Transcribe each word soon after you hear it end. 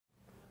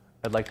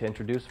I'd like to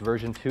introduce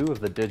version 2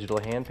 of the digital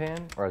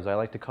handpan, or as I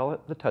like to call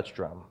it, the touch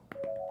drum.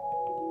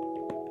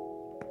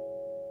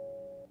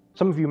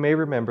 Some of you may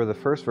remember the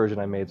first version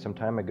I made some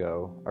time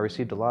ago. I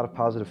received a lot of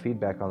positive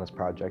feedback on this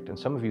project, and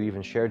some of you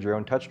even shared your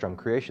own touch drum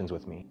creations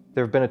with me.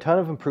 There have been a ton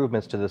of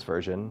improvements to this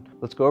version.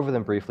 Let's go over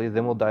them briefly,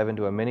 then we'll dive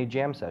into a mini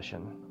jam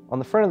session. On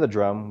the front of the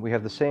drum, we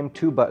have the same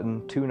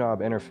 2-button, 2-knob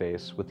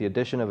interface with the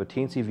addition of a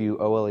Teensy View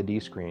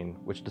OLED screen,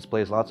 which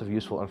displays lots of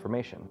useful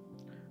information.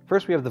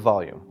 First we have the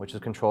volume, which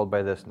is controlled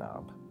by this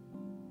knob.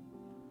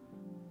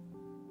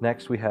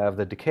 Next we have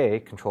the decay,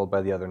 controlled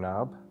by the other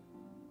knob.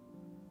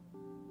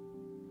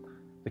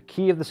 The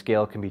key of the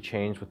scale can be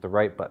changed with the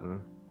right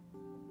button.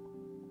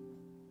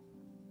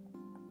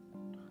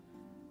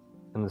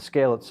 And the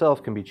scale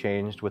itself can be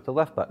changed with the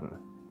left button.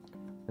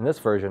 In this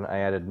version, I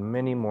added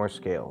many more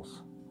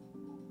scales.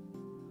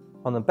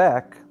 On the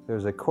back,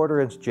 there's a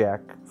 1/4-inch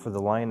jack for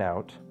the line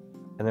out,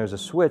 and there's a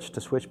switch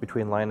to switch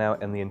between line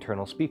out and the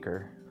internal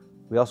speaker.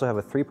 We also have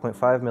a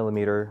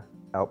 3.5mm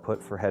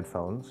output for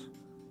headphones,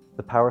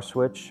 the power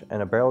switch,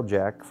 and a barrel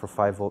jack for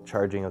 5-volt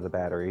charging of the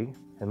battery,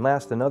 and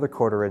last, another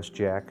 1/4-inch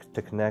jack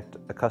to connect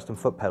a custom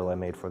foot pedal I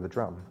made for the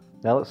drum.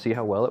 Now let's see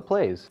how well it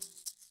plays.